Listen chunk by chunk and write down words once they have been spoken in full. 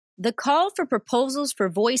The call for proposals for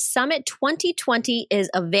Voice Summit 2020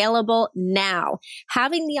 is available now.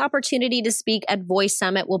 Having the opportunity to speak at Voice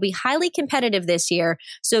Summit will be highly competitive this year.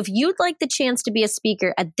 So if you'd like the chance to be a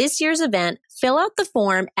speaker at this year's event, fill out the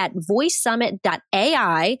form at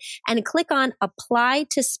voicesummit.ai and click on Apply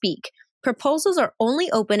to Speak. Proposals are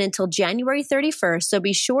only open until January 31st, so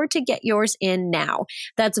be sure to get yours in now.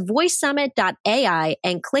 That's voicesummit.ai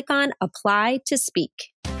and click on Apply to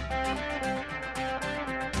Speak.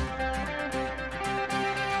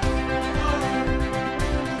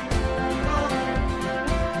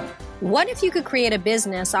 What if you could create a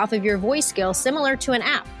business off of your voice skill similar to an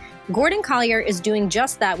app? Gordon Collier is doing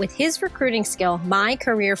just that with his recruiting skill, My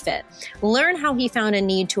Career Fit. Learn how he found a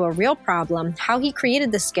need to a real problem, how he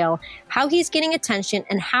created the skill, how he's getting attention,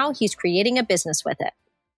 and how he's creating a business with it.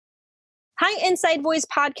 Hi, Inside Voice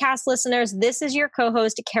podcast listeners. This is your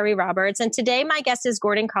co-host, Carrie Roberts. And today my guest is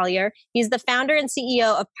Gordon Collier. He's the founder and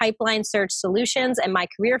CEO of Pipeline Search Solutions and My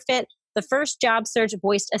Career Fit, the first job search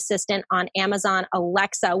voice assistant on Amazon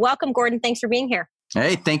Alexa. Welcome, Gordon. Thanks for being here.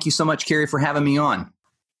 Hey, thank you so much, Carrie, for having me on.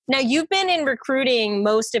 Now, you've been in recruiting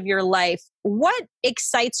most of your life. What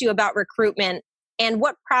excites you about recruitment, and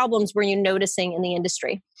what problems were you noticing in the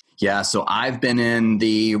industry? Yeah, so I've been in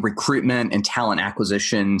the recruitment and talent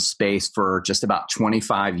acquisition space for just about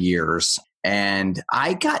 25 years. And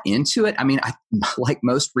I got into it. I mean, like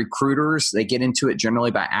most recruiters, they get into it generally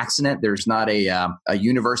by accident. There's not a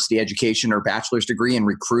university education or bachelor's degree in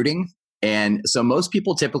recruiting. And so most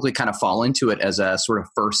people typically kind of fall into it as a sort of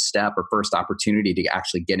first step or first opportunity to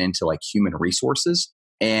actually get into like human resources.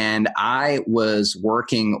 And I was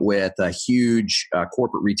working with a huge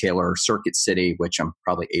corporate retailer, Circuit City, which I'm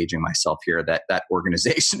probably aging myself here. That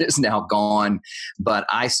organization is now gone. But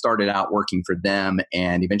I started out working for them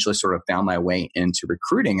and eventually sort of found my way into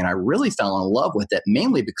recruiting. And I really fell in love with it,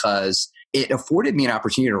 mainly because it afforded me an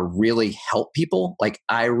opportunity to really help people. Like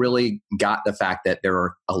I really got the fact that there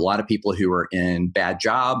are a lot of people who are in bad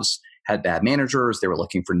jobs, had bad managers, they were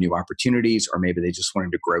looking for new opportunities, or maybe they just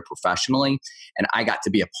wanted to grow professionally. And I got to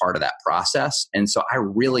be a part of that process. And so I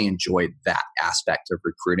really enjoyed that aspect of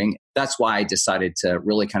recruiting. That's why I decided to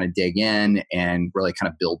really kind of dig in and really kind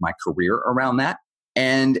of build my career around that.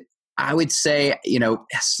 And I would say,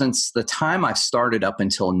 since the time I've started up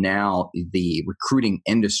until now, the recruiting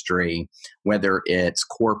industry, whether it's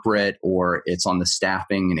corporate or it's on the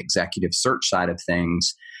staffing and executive search side of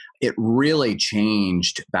things, it really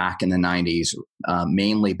changed back in the 90s,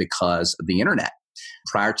 mainly because of the internet.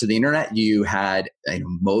 Prior to the internet, you had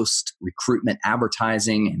most recruitment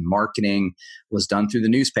advertising and marketing was done through the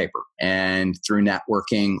newspaper and through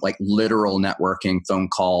networking, like literal networking, phone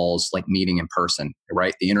calls, like meeting in person,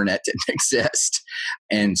 right? The internet didn't exist.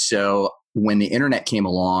 And so when the internet came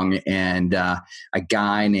along and a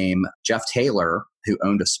guy named Jeff Taylor, who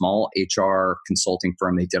owned a small HR consulting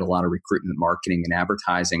firm, they did a lot of recruitment marketing and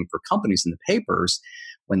advertising for companies in the papers.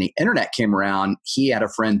 When the internet came around, he had a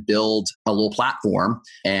friend build a little platform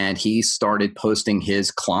and he started posting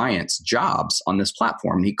his clients' jobs on this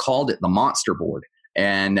platform. He called it the Monster Board.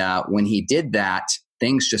 And when he did that,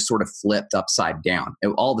 things just sort of flipped upside down.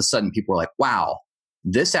 And all of a sudden, people were like, wow,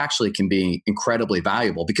 this actually can be incredibly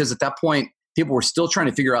valuable. Because at that point, people were still trying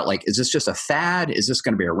to figure out, like, is this just a fad? Is this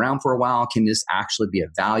going to be around for a while? Can this actually be a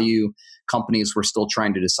value? Companies were still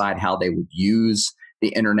trying to decide how they would use the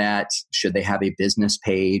internet. Should they have a business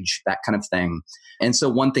page? That kind of thing. And so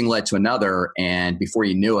one thing led to another. And before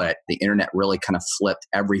you knew it, the internet really kind of flipped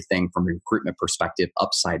everything from a recruitment perspective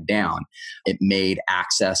upside down. It made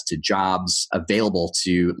access to jobs available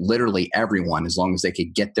to literally everyone. As long as they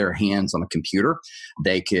could get their hands on a computer,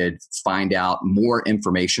 they could find out more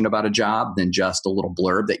information about a job than just a little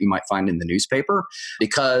blurb that you might find in the newspaper,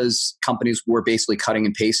 because companies were basically cutting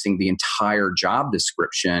and pasting the entire job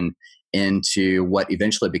description into what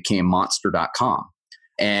eventually became monster.com.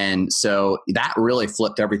 And so that really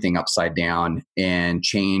flipped everything upside down and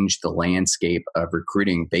changed the landscape of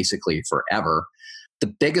recruiting basically forever.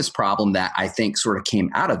 The biggest problem that I think sort of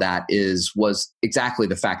came out of that was exactly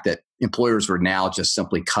the fact that employers were now just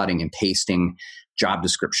simply cutting and pasting job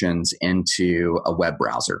descriptions into a web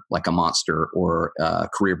browser like a Monster or a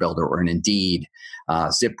Career Builder or an Indeed,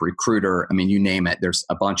 ZipRecruiter. I mean, you name it. There's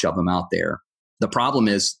a bunch of them out there. The problem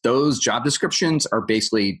is those job descriptions are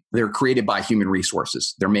they're created by human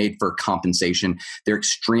resources. They're made for compensation. They're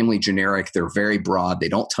extremely generic. They're very broad. They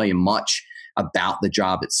don't tell you much about the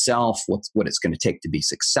job itself, what it's going to take to be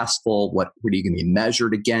successful, what are you going to be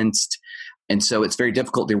measured against. And so it's very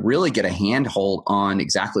difficult to really get a handhold on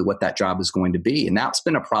exactly what that job is going to be. And that's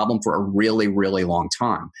been a problem for a really, really long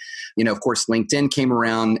time. Of course, LinkedIn came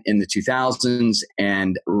around in the 2000s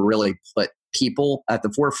and really put people at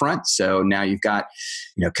the forefront. So now you've got,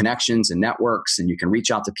 connections and networks, and you can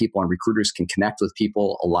reach out to people, and recruiters can connect with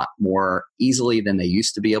people a lot more easily than they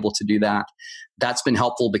used to be able to do that. That's been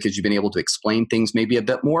helpful because you've been able to explain things maybe a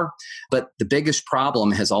bit more. But the biggest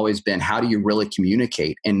problem has always been, how do you really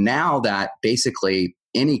communicate? And now that basically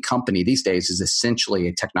any company these days is essentially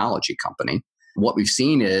a technology company, what we've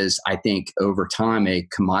seen is, I think, over time, a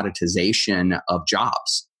commoditization of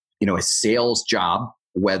jobs. A sales job,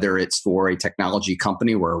 whether it's for a technology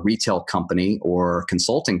company or a retail company or a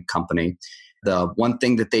consulting company, the one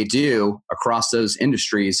thing that they do across those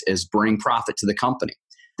industries is bring profit to the company.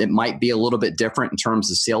 It might be a little bit different in terms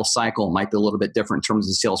of sales cycle. It might be a little bit different in terms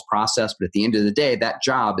of sales process. But at the end of the day, that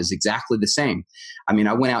job is exactly the same. I mean,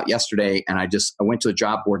 I went out yesterday and I went to a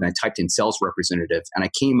job board and I typed in sales representative, and I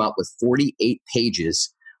came up with 48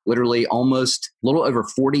 pages, literally almost a little over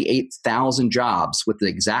 48,000 jobs with the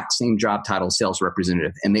exact same job title, sales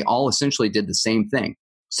representative. And they all essentially did the same thing.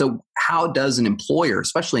 So how does an employer,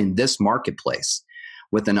 especially in this marketplace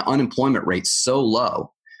with an unemployment rate so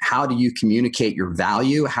low, how do you communicate your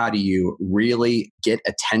value? How do you really get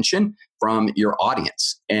attention from your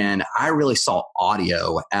audience? And I really saw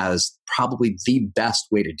audio as probably the best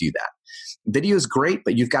way to do that. Video is great,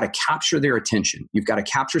 but you've got to capture their attention. You've got to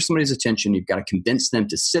capture somebody's attention. You've got to convince them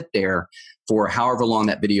to sit there for however long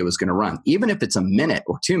that video is going to run. Even if it's a minute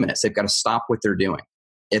or 2 minutes, they've got to stop what they're doing.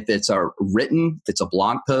 If it's a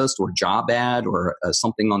blog post or job ad or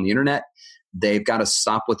something on the internet, they've got to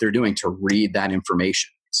stop what they're doing to read that information.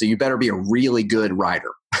 So you better be a really good writer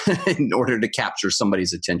in order to capture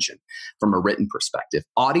somebody's attention from a written perspective.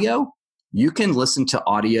 Audio, you can listen to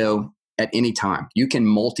audio at any time. You can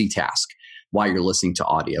multitask while you're listening to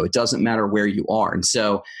audio. It doesn't matter where you are. And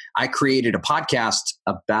so I created a podcast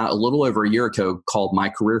about a little over a year ago called My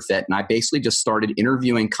Career Fit. And I basically just started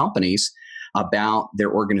interviewing companies about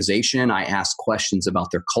their organization. I asked questions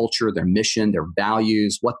about their culture, their mission, their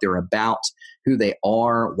values, what they're about, who they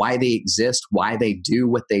are, why they exist, why they do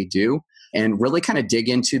what they do, and really kind of dig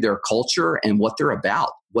into their culture and what they're about,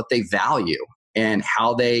 what they value, and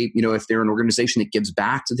how they, if they're an organization that gives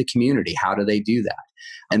back to the community, how do they do that?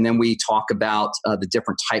 And then we talk about the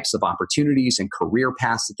different types of opportunities and career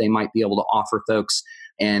paths that they might be able to offer folks.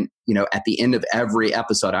 And, at the end of every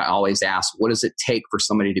episode, I always ask, what does it take for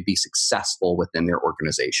somebody to be successful within their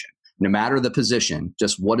organization? No matter the position,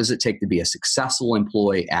 just what does it take to be a successful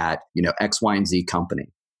employee at, X, Y, and Z company?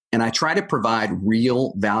 And I try to provide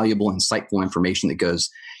real, valuable, insightful information that goes,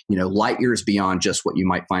 light years beyond just what you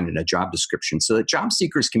might find in a job description, so that job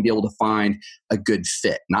seekers can be able to find a good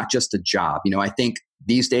fit, not just a job. I think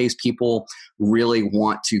these days people really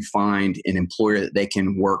want to find an employer that they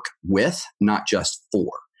can work with, not just for.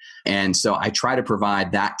 And so I try to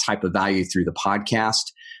provide that type of value through the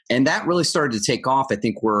podcast. And that really started to take off. I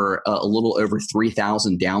think we're a little over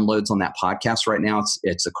 3,000 downloads on that podcast right now.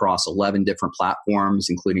 It's across 11 different platforms,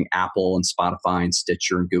 including Apple and Spotify and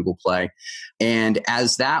Stitcher and Google Play. And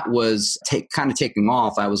as that was kind of taking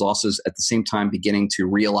off, I was also at the same time beginning to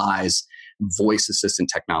realize voice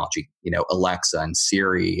assistant technology, Alexa and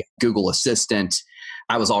Siri, Google Assistant.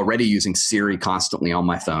 I was already using Siri constantly on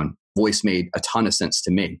my phone. Voice made a ton of sense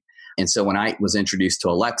to me. And so when I was introduced to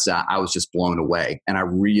Alexa, I was just blown away. And I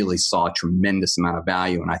really saw a tremendous amount of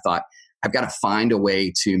value. And I thought, I've got to find a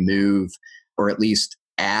way to move, or at least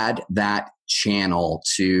add that channel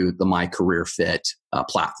to the My Career Fit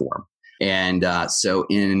platform. And so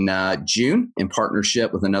in June, in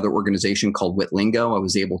partnership with another organization called Witlingo, I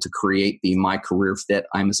was able to create the My Career Fit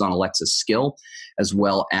Amazon Alexa skill, as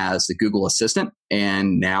well as the Google Assistant.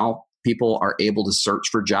 And now people are able to search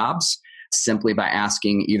for jobs simply by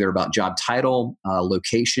asking either about job title,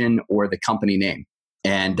 location, or the company name.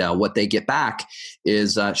 And what they get back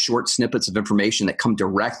is short snippets of information that come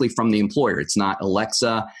directly from the employer. It's not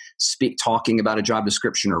Alexa talking about a job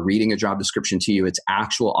description or reading a job description to you. It's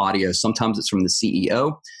actual audio. Sometimes it's from the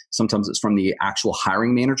CEO. Sometimes it's from the actual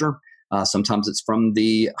hiring manager. Sometimes it's from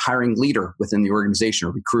the hiring leader within the organization,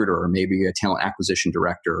 or recruiter, or maybe a talent acquisition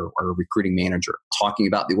director or a recruiting manager, talking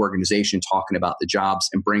about the organization, talking about the jobs,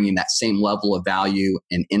 and bringing that same level of value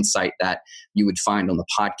and insight that you would find on the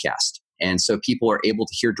podcast. And so people are able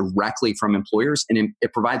to hear directly from employers, and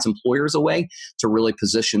it provides employers a way to really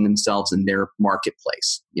position themselves in their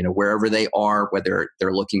marketplace, wherever they are, whether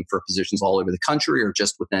they're looking for positions all over the country or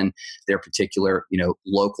just within their particular,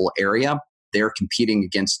 local area. They're competing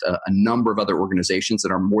against a number of other organizations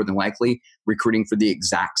that are more than likely recruiting for the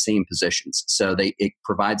exact same positions. So it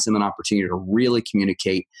provides them an opportunity to really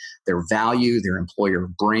communicate their value, their employer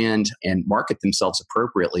brand, and market themselves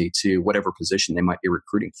appropriately to whatever position they might be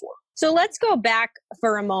recruiting for. So let's go back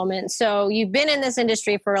for a moment. So you've been in this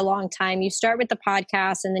industry for a long time. You start with the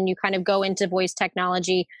podcast and then you kind of go into voice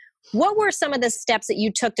technology. What were some of the steps that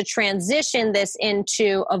you took to transition this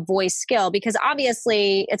into a voice skill? Because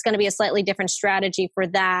obviously it's going to be a slightly different strategy for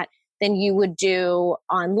that than you would do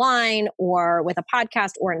online or with a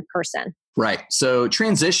podcast or in person. Right. So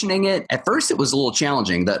transitioning it, at first it was a little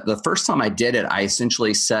challenging. The first time I did it, I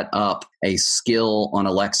essentially set up a skill on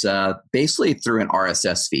Alexa basically through an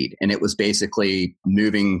RSS feed. And it was basically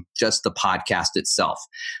moving just the podcast itself.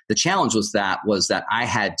 The challenge was that I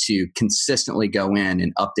had to consistently go in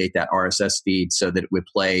and update that RSS feed so that it would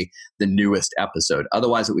play the newest episode.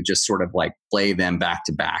 Otherwise, it would just sort of like play them back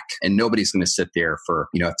to back. And nobody's going to sit there for,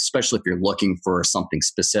 especially if you're looking for something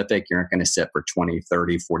specific, you're not going to sit for 20,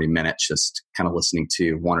 30, 40 minutes just kind of listening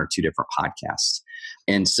to one or two different podcasts.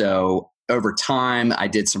 And so over time, I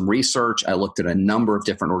did some research. I looked at a number of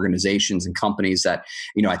different organizations and companies that,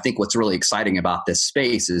 I think what's really exciting about this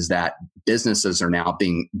space is that businesses are now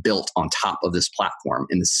being built on top of this platform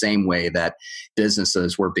in the same way that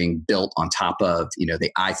businesses were being built on top of,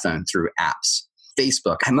 the iPhone through apps.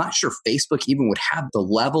 Facebook, I'm not sure Facebook even would have the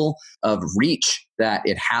level of reach that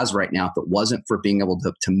it has right now if it wasn't for being able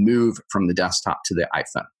to move from the desktop to the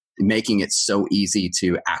iPhone, making it so easy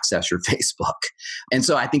to access your Facebook. And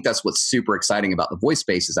so I think that's what's super exciting about the voice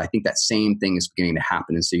space is I think that same thing is beginning to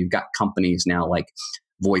happen. And so you've got companies now like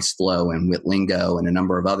VoiceFlow and Witlingo and a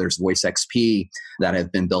number of others, VoiceXP, that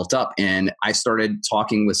have been built up. And I started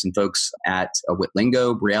talking with some folks at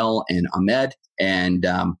Witlingo, Brielle and Ahmed, and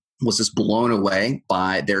was just blown away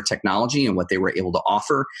by their technology and what they were able to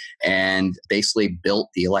offer, and basically built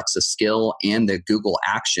the Alexa skill and the Google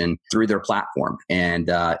action through their platform. And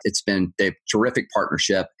they've terrific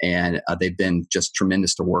partnership, and they've been just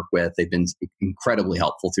tremendous to work with. They've been incredibly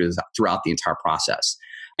helpful throughout the entire process,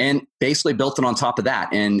 and basically built it on top of that.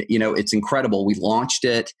 And, it's incredible. We launched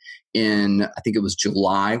it in, I think it was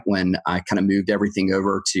July when I kind of moved everything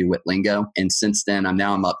over to Witlingo. And since then,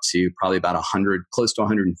 I'm up to probably about 100, close to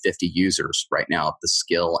 150 users right now of the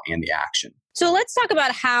skill and the action. So let's talk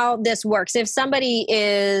about how this works. If somebody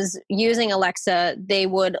is using Alexa, they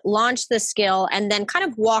would launch the skill and then kind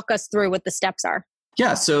of walk us through what the steps are.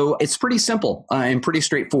 Yeah, so it's pretty simple and pretty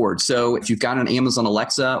straightforward. So if you've got an Amazon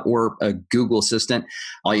Alexa or a Google Assistant,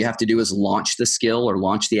 all you have to do is launch the skill or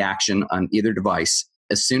launch the action on either device.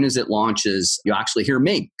 As soon as it launches, you actually hear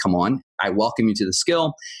me come on. I welcome you to the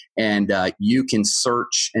skill, and you can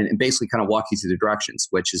search and basically kind of walk you through the directions,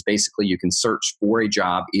 which is basically you can search for a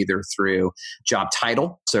job either through job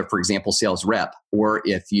title. So for example, sales rep, or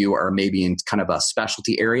if you are maybe in kind of a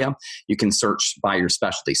specialty area, you can search by your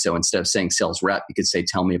specialty. So instead of saying sales rep, you could say,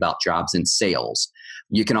 tell me about jobs in sales.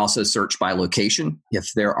 You can also search by location.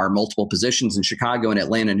 If there are multiple positions in Chicago and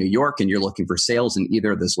Atlanta, New York, and you're looking for sales in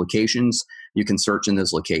either of those locations, you can search in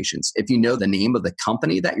those locations. If you know the name of the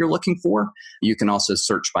company that you're looking for, you can also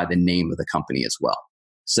search by the name of the company as well.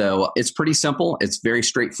 So it's pretty simple. It's very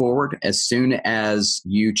straightforward. As soon as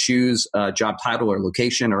you choose a job title or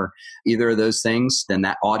location or either of those things, then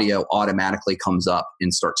that audio automatically comes up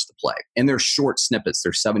and starts to play. And they're short snippets.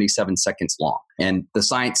 They're 77 seconds long. And the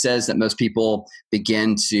science says that most people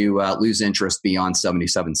begin to lose interest beyond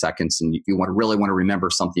 77 seconds. And if you really want to remember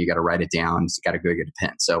something, you got to write it down. You got to go get a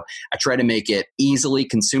pen. So I try to make it easily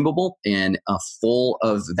consumable and full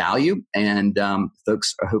of value. And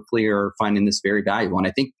folks hopefully are finding this very valuable. And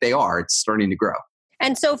I think they are. It's starting to grow.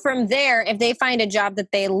 And so from there, if they find a job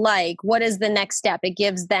that they like, what is the next step? It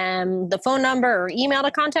gives them the phone number or email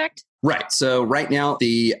to contact? Right. So right now,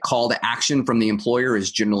 the call to action from the employer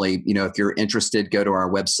is generally, if you're interested, go to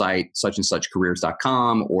our website,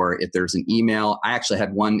 suchandsuchcareers.com, or if there's an email. I actually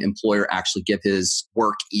had one employer actually give his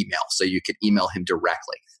work email, so you could email him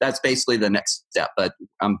directly. That's basically the next step, but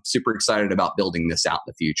I'm super excited about building this out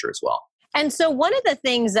in the future as well. And so one of the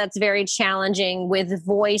things that's very challenging with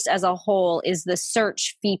voice as a whole is the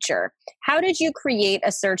search feature. How did you create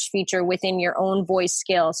a search feature within your own voice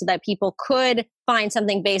skill so that people could find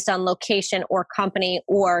something based on location or company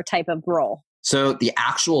or type of role? So the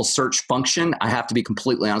actual search function, I have to be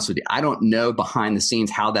completely honest with you, I don't know behind the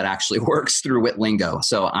scenes how that actually works through Witlingo.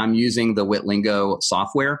 So I'm using the Witlingo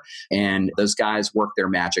software, and those guys work their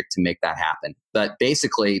magic to make that happen. But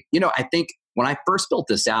basically, I think when I first built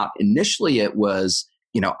this out, initially it was,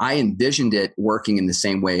 I envisioned it working in the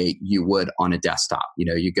same way you would on a desktop.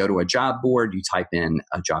 You go to a job board, you type in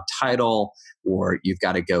a job title, or you've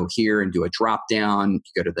got to go here and do a drop down,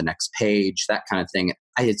 you go to the next page, that kind of thing.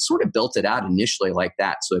 I had sort of built it out initially like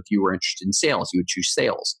that. So if you were interested in sales, you would choose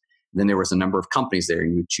sales. Then there was a number of companies there,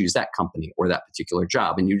 and you would choose that company or that particular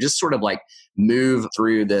job. And you just sort of like move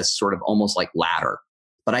through this sort of almost like ladder.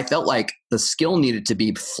 But I felt like the skill needed to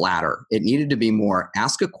be flatter. It needed to be more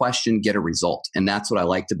ask a question, get a result. And that's what I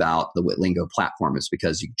liked about the Witlingo platform, is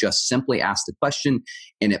because you just simply ask the question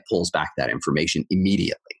and it pulls back that information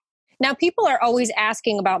immediately. Now, people are always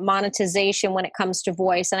asking about monetization when it comes to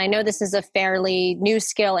voice. And I know this is a fairly new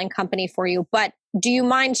skill and company for you, but do you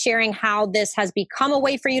mind sharing how this has become a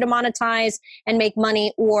way for you to monetize and make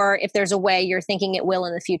money, or if there's a way you're thinking it will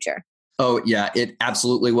in the future? Oh, yeah, it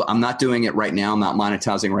absolutely will. I'm not doing it right now. I'm not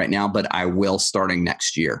monetizing right now, but I will starting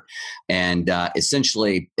next year. And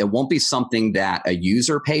essentially, it won't be something that a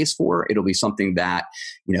user pays for. It'll be something that,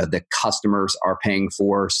 the customers are paying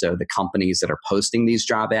for. So the companies that are posting these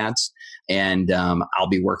job ads, and I'll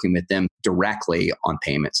be working with them directly on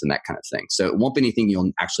payments and that kind of thing. So it won't be anything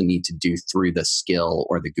you'll actually need to do through the skill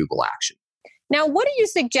or the Google action. Now, what do you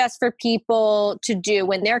suggest for people to do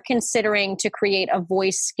when they're considering to create a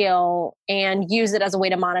voice skill and use it as a way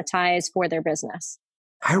to monetize for their business?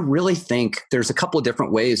 I really think there's a couple of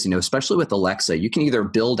different ways, especially with Alexa. You can either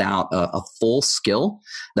build out a full skill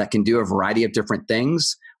that can do a variety of different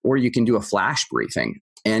things, or you can do a flash briefing.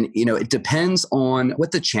 And, it depends on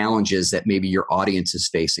what the challenge is that maybe your audience is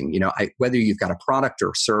facing. Whether you've got a product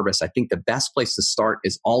or service, I think the best place to start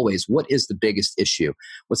is always, what is the biggest issue?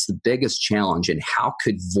 What's the biggest challenge? And how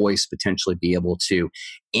could voice potentially be able to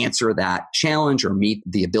answer that challenge or meet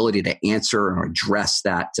the ability to answer or address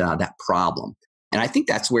that problem? And I think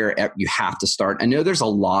that's where you have to start. I know there's a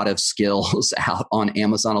lot of skills out on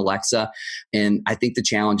Amazon Alexa. And I think the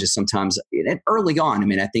challenge is sometimes early on.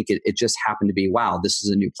 I think it just happened to be, wow, this is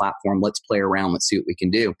a new platform. Let's play around. Let's see what we can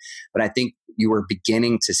do. But I think you are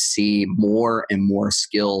beginning to see more and more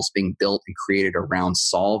skills being built and created around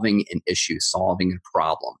solving an issue, solving a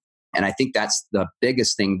problem. And I think that's the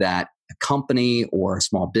biggest thing that a company or a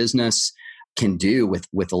small business can do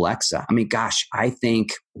with Alexa. I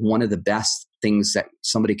think one of the best things that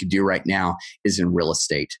somebody could do right now is in real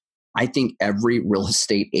estate. I think every real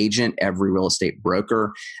estate agent, every real estate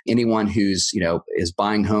broker, anyone who's, is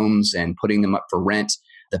buying homes and putting them up for rent,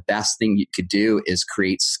 the best thing you could do is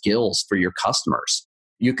create skills for your customers.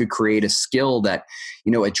 You could create a skill that,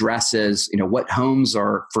 addresses, what homes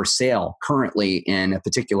are for sale currently in a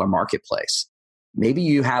particular marketplace. Maybe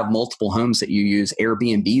you have multiple homes that you use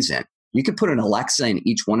Airbnbs in. You could put an Alexa in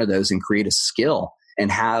each one of those and create a skill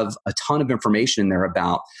and have a ton of information in there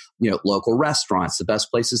about, local restaurants, the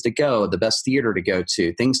best places to go, the best theater to go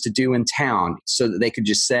to, things to do in town, so that they could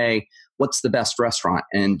just say, what's the best restaurant?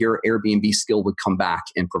 And your Airbnb skill would come back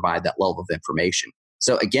and provide that level of information.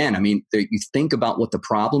 So again, you think about what the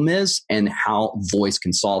problem is and how voice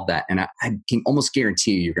can solve that. And I can almost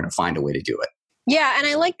guarantee you're going to find a way to do it. Yeah. And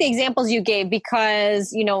I like the examples you gave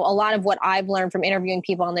because, a lot of what I've learned from interviewing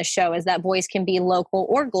people on this show is that voice can be local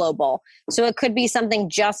or global. So it could be something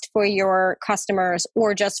just for your customers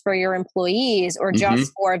or just for your employees or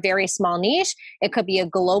just for a very small niche. It could be a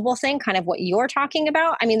global thing, kind of what you're talking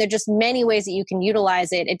about. There are just many ways that you can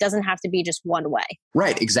utilize it. It doesn't have to be just one way.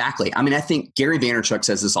 Right. Exactly. I think Gary Vaynerchuk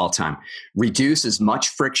says this all the time. Reduce as much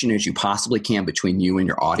friction as you possibly can between you and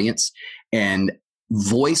your audience. And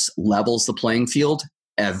voice levels the playing field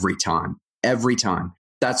every time.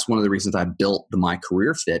 That's one of the reasons I built the My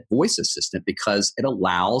Career Fit voice assistant, because it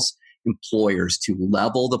allows employers to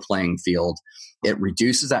level the playing field. It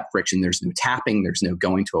reduces that friction. There's no tapping. There's no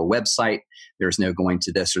going to a website. There's no going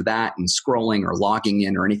to this or that and scrolling or logging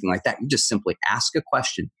in or anything like that. You just simply ask a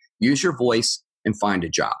question, use your voice, and find a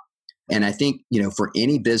job. And I think, for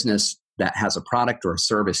any business that has a product or a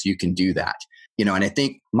service, you can do that. And I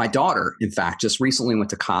think my daughter, in fact, just recently went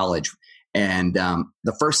to college, and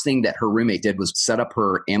the first thing that her roommate did was set up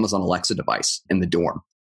her Amazon Alexa device in the dorm.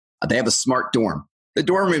 They have a smart dorm. The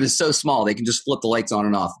dorm room is so small, they can just flip the lights on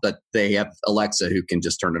and off, but they have Alexa who can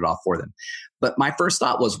just turn it off for them. But my first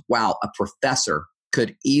thought was, wow, a professor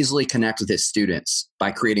could easily connect with his students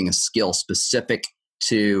by creating a skill specific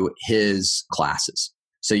to his classes.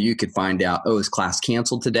 So you could find out, is class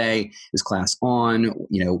canceled today? Is class on?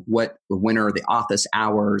 When are the office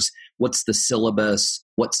hours? What's the syllabus?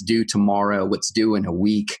 What's due tomorrow? What's due in a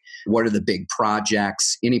week? What are the big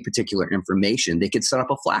projects? Any particular information. They could set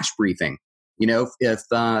up a flash briefing. If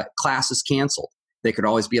class is canceled, they could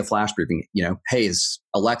always be a flash briefing. Hey, is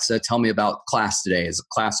Alexa, tell me about class today. Is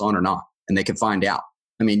class on or not? And they can find out.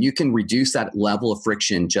 You can reduce that level of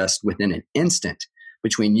friction just within an instant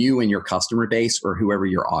between you and your customer base or whoever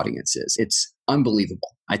your audience is. It's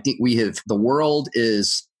unbelievable. I think the world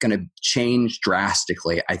is going to change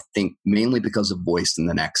drastically, I think mainly because of voice in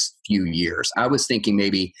the next few years. I was thinking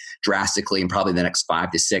maybe drastically in probably the next 5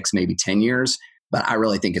 to 6, maybe 10 years, but I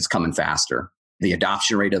really think it's coming faster. The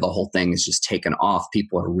adoption rate of the whole thing is just taken off.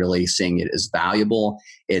 People are really seeing it as valuable.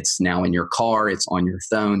 It's now in your car, it's on your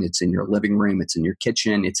phone, it's in your living room, it's in your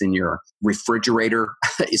kitchen, it's in your refrigerator,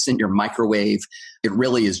 it's in your microwave. It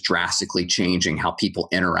really is drastically changing how people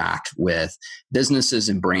interact with businesses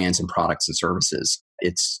and brands and products and services.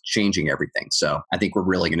 It's changing everything. So I think we're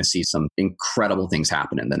really going to see some incredible things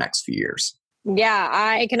happen in the next few years. Yeah,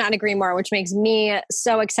 I cannot agree more, which makes me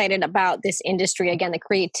so excited about this industry. Again, the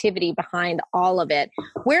creativity behind all of it.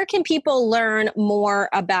 Where can people learn more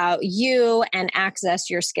about you and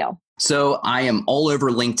access your skill? So I am all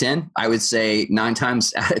over LinkedIn. I would say 9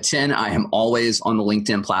 times out of 10, I am always on the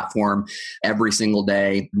LinkedIn platform every single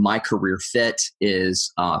day. My Career Fit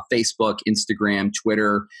is Facebook, Instagram,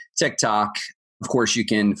 Twitter, TikTok. Of course, you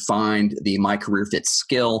can find the My Career Fit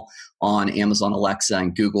skill on Amazon Alexa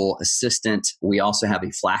and Google Assistant. We also have a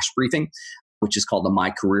flash briefing, which is called the My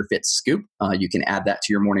Career Fit Scoop. You can add that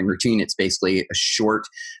to your morning routine. It's basically a short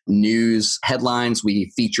news headlines.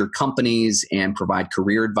 We feature companies and provide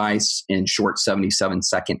career advice in short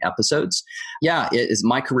 77-second episodes. Yeah, it is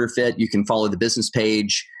My Career Fit. You can follow the business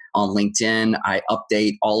page on LinkedIn. I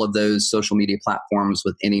update all of those social media platforms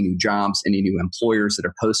with any new jobs, any new employers that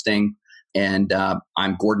are posting. And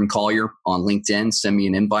I'm Gordon Collier on LinkedIn. Send me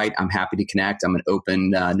an invite. I'm happy to connect. I'm an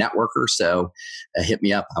open networker, so hit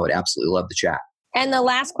me up. I would absolutely love to chat. And the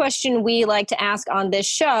last question we like to ask on this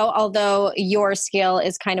show, although your skill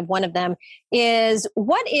is kind of one of them, is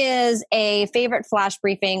what is a favorite flash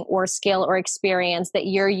briefing or skill or experience that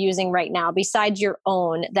you're using right now besides your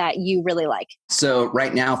own that you really like? So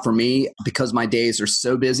right now for me, because my days are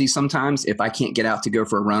so busy sometimes, if I can't get out to go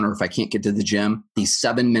for a run or if I can't get to the gym, the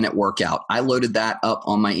 7-minute workout, I loaded that up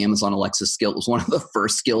on my Amazon Alexa skill. It was one of the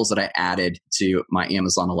first skills that I added to my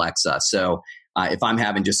Amazon Alexa. So if I'm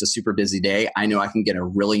having just a super busy day, I know I can get a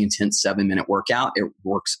really intense 7-minute workout. It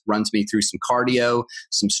runs me through some cardio,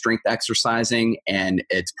 some strength exercising, and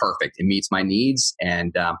it's perfect. It meets my needs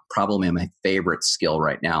and probably my favorite skill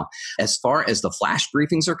right now. As far as the flash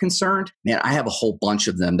briefings are concerned, man, I have a whole bunch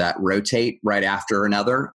of them that rotate right after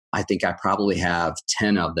another. I think I probably have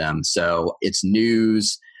 10 of them. So it's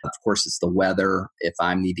news. Of course, it's the weather. If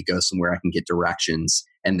I need to go somewhere, I can get directions.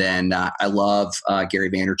 And then I love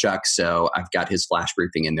Gary Vaynerchuk, so I've got his flash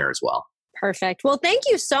briefing in there as well. Perfect. Well, thank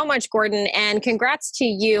you so much, Gordon, and congrats to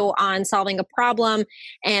you on solving a problem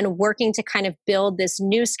and working to kind of build this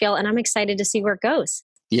new skill. And I'm excited to see where it goes.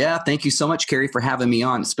 Yeah, thank you so much, Carrie, for having me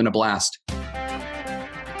on. It's been a blast.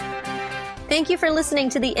 Thank you for listening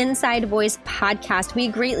to the Inside Voice podcast. We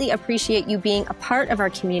greatly appreciate you being a part of our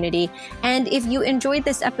community. And if you enjoyed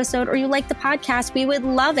this episode or you like the podcast, we would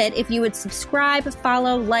love it if you would subscribe,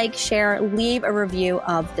 follow, like, share, leave a review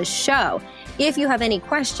of the show. If you have any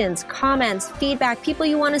questions, comments, feedback, people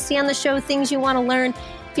you want to see on the show, things you want to learn,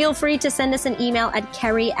 feel free to send us an email at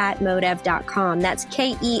kerri@modev.com. That's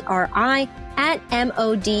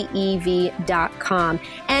KERI@MODEV.com.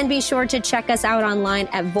 And be sure to check us out online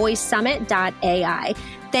at voicesummit.ai.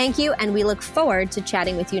 Thank you, and we look forward to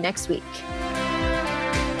chatting with you next week.